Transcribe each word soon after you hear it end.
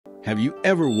Have you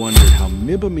ever wondered how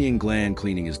Meibomian Gland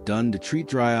cleaning is done to treat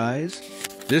dry eyes?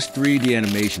 This 3D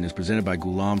animation is presented by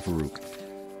Ghulam Farouk,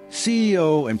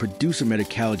 CEO and producer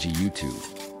Medicology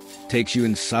YouTube. Takes you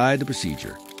inside the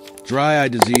procedure. Dry eye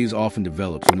disease often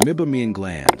develops when Meibomian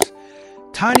glands,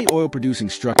 tiny oil-producing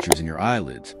structures in your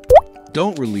eyelids,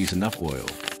 don't release enough oil.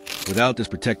 Without this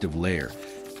protective layer,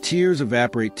 tears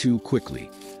evaporate too quickly,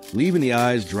 leaving the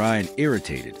eyes dry and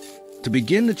irritated. To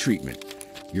begin the treatment,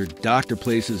 your doctor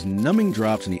places numbing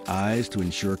drops in the eyes to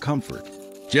ensure comfort.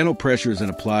 Gentle pressure is then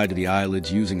applied to the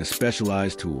eyelids using a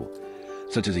specialized tool,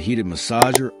 such as a heated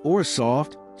massager or a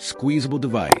soft, squeezable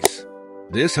device.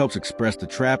 This helps express the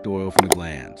trapped oil from the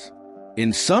glands.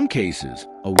 In some cases,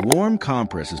 a warm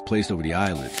compress is placed over the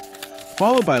eyelids,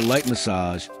 followed by light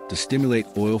massage to stimulate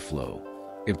oil flow.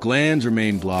 If glands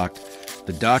remain blocked,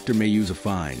 the doctor may use a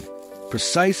fine,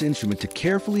 precise instrument to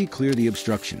carefully clear the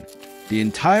obstruction. The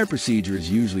entire procedure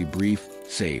is usually brief,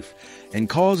 safe, and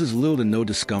causes little to no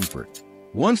discomfort.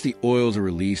 Once the oils are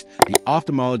released, the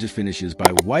ophthalmologist finishes by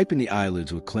wiping the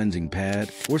eyelids with a cleansing pad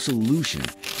or solution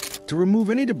to remove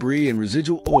any debris and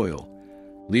residual oil,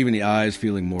 leaving the eyes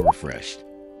feeling more refreshed.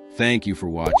 Thank you for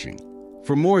watching.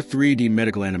 For more 3D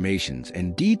medical animations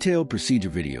and detailed procedure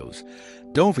videos,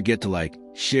 don't forget to like,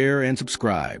 share, and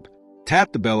subscribe.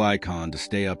 Tap the bell icon to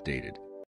stay updated.